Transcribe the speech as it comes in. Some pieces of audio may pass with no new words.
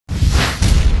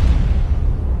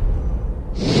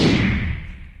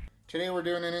Today we're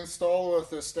doing an install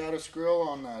with a status grill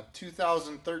on the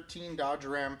 2013 Dodge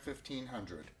Ram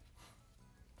 1500.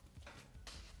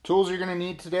 Tools you're going to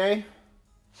need today: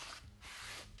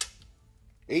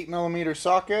 8mm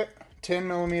socket,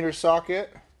 10mm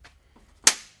socket,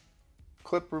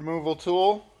 clip removal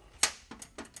tool,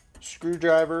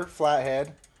 screwdriver,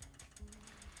 flathead,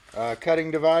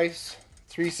 cutting device,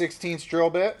 3/16 drill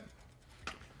bit,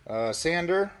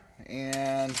 sander,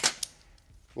 and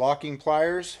locking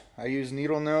pliers. I use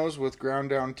needle nose with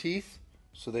ground down teeth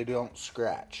so they don't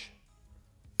scratch.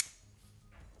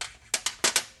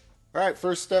 Alright,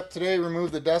 first step today,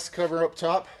 remove the dust cover up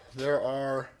top. There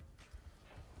are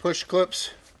push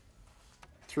clips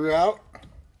throughout.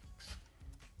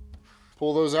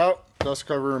 Pull those out, dust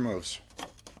cover removes.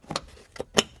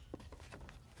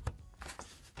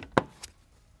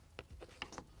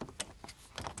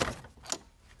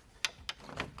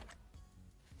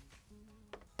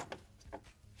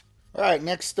 Alright,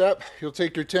 next step, you'll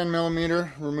take your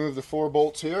 10mm, remove the 4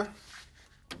 bolts here,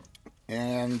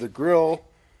 and the grill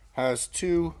has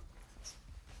 2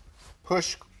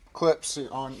 push clips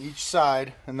on each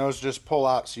side, and those just pull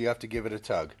out, so you have to give it a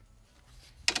tug.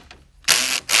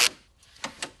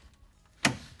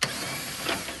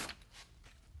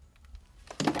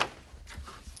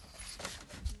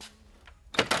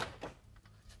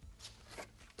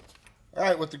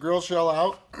 Alright, with the grill shell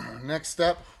out, next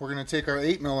step, we're going to take our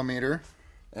 8mm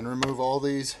and remove all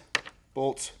these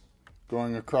bolts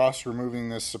going across, removing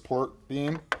this support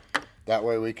beam. That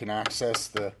way we can access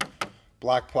the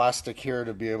black plastic here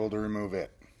to be able to remove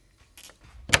it.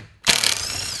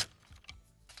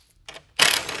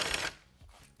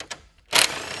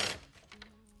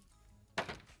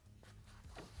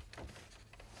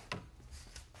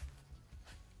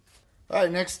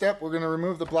 Alright, next step, we're going to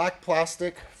remove the black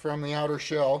plastic from the outer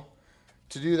shell.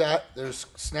 To do that, there's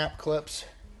snap clips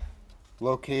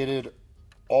located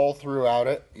all throughout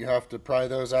it. You have to pry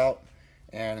those out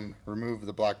and remove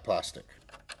the black plastic.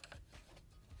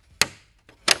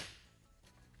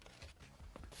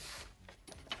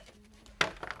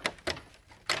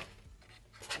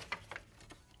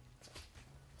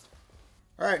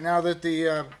 Alright, now that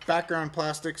the background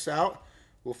plastic's out,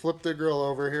 we'll flip the grill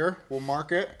over here, we'll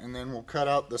mark it, and then we'll cut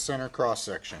out the center cross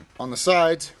section. On the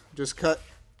sides, just cut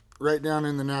right down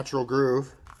in the natural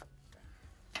groove.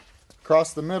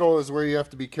 Across the middle is where you have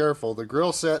to be careful. The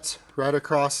grill sets right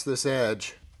across this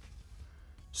edge,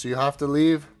 so you have to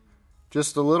leave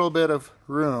just a little bit of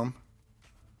room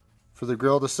for the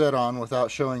grill to sit on without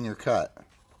showing your cut.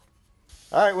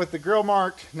 Alright, with the grill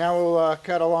marked, now we'll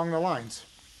cut along the lines.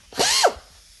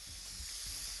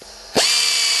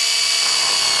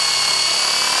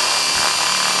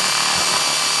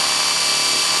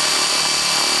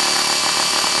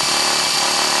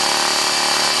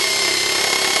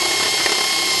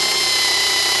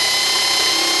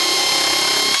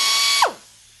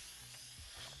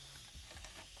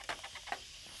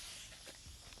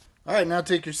 Alright, now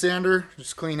take your sander,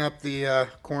 just clean up the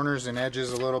corners and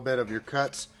edges a little bit of your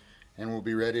cuts, and we'll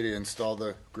be ready to install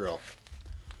the grill.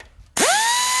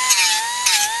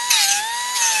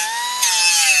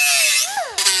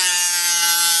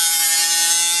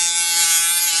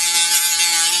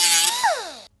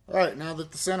 Alright, now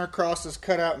that the center cross is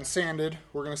cut out and sanded,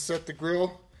 we're going to set the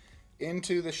grill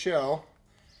into the shell.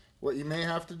 What you may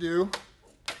have to do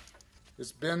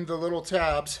is bend the little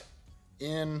tabs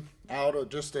in, out of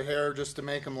just a hair, just to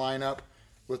make them line up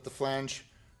with the flange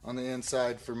on the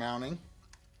inside for mounting.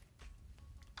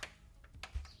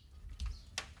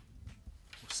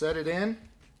 Set it in,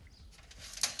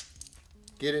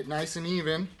 get it nice and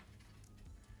even,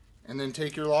 and then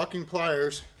take your locking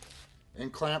pliers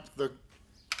and clamp the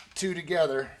 2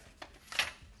 together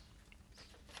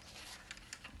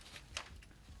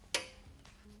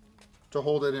to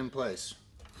hold it in place.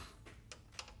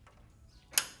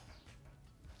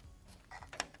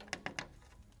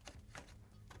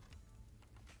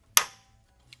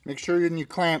 Make sure when you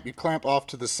clamp off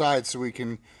to the side so we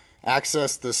can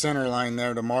access the center line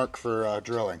there to mark for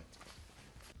drilling.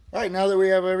 Alright, now that we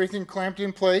have everything clamped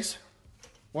in place,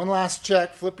 one last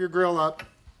check, flip your grill up.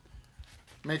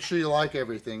 Make sure you like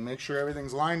everything. Make sure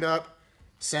everything's lined up,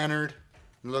 centered,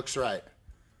 and looks right.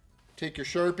 Take your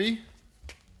Sharpie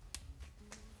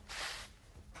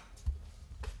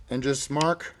and just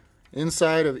mark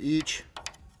inside of each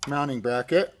mounting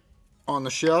bracket on the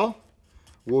shell.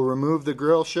 We'll remove the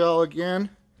grill shell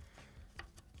again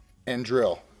and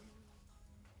drill.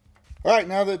 Alright,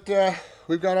 now that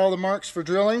we've got all the marks for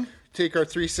drilling, take our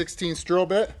 3/16 drill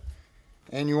bit,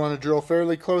 and you want to drill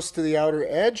fairly close to the outer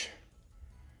edge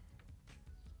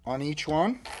on each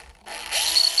one.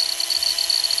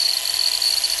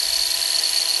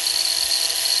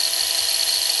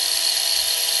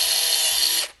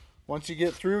 Once you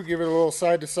get through, give it a little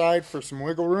side to side for some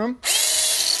wiggle room.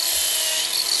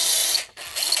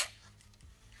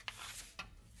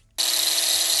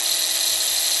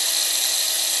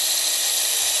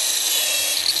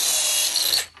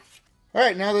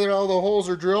 Alright, now that all the holes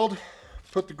are drilled,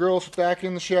 put the grills back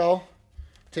in the shell,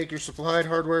 take your supplied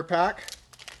hardware pack,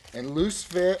 and loose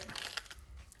fit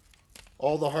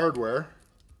all the hardware.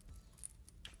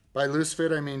 By loose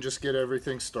fit, I mean just get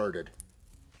everything started.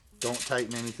 Don't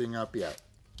tighten anything up yet.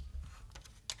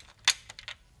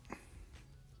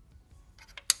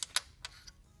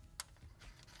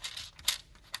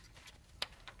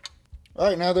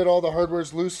 Alright, now that all the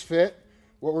hardware's loose fit,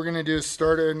 what we're going to do is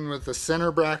start in with the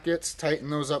center brackets,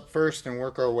 tighten those up first, and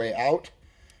work our way out.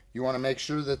 You want to make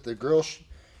sure that the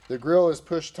grill is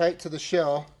pushed tight to the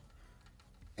shell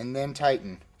and then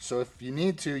tighten. So if you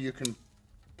need to, you can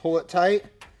pull it tight,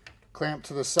 clamp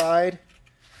to the side,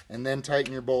 and then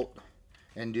tighten your bolt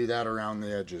and do that around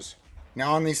the edges.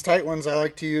 Now on these tight ones, I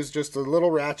like to use just a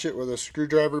little ratchet with a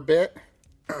screwdriver bit.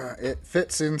 It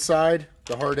fits inside,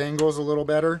 the hard angle is a little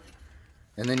better,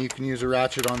 and then you can use a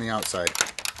ratchet on the outside.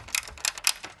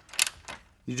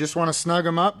 You just want to snug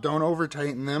them up, don't over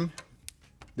tighten them.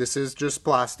 This is just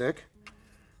plastic.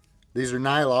 These are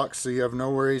Nylox, so you have no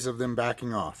worries of them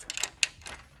backing off.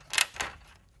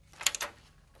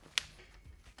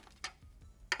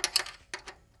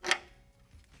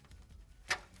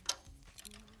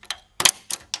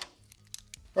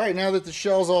 Alright, now that the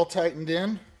shell's all tightened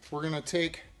in, we're going to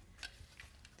take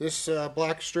this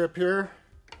black strip here,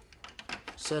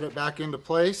 set it back into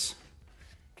place,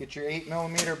 get your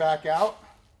 8mm back out.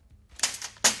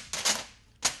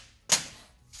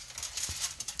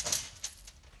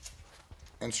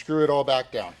 And screw it all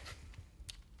back down.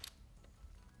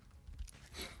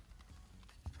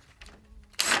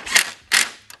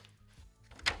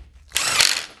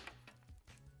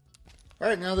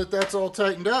 Alright, now that that's all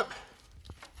tightened up,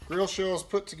 grill shell is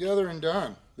put together and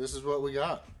done. This is what we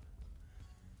got.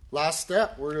 Last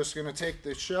step, we're just going to take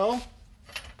the shell,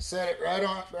 set it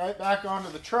right back onto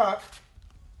the truck,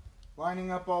 lining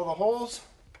up all the holes,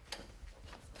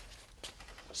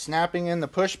 snapping in the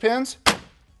push pins.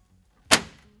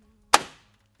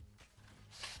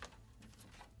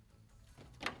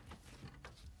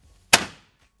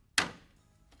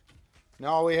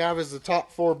 Now all we have is the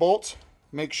top 4 bolts.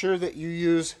 Make sure that you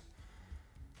use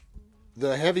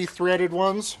the heavy threaded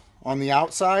ones on the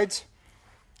outsides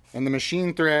and the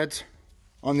machine threads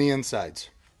on the insides.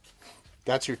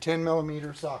 That's your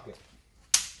 10mm socket.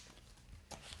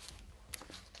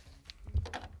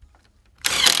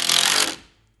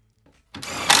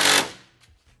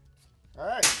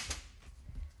 Alright.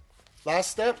 Last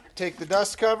step, take the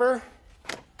dust cover,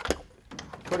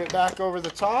 put it back over the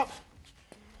top.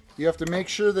 You have to make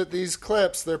sure that these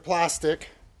clips, they're plastic,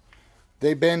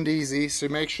 they bend easy, so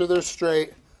make sure they're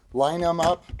straight. Line them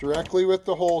up directly with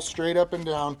the hole, straight up and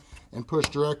down, and push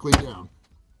directly down.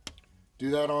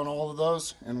 Do that on all of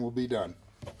those and we'll be done.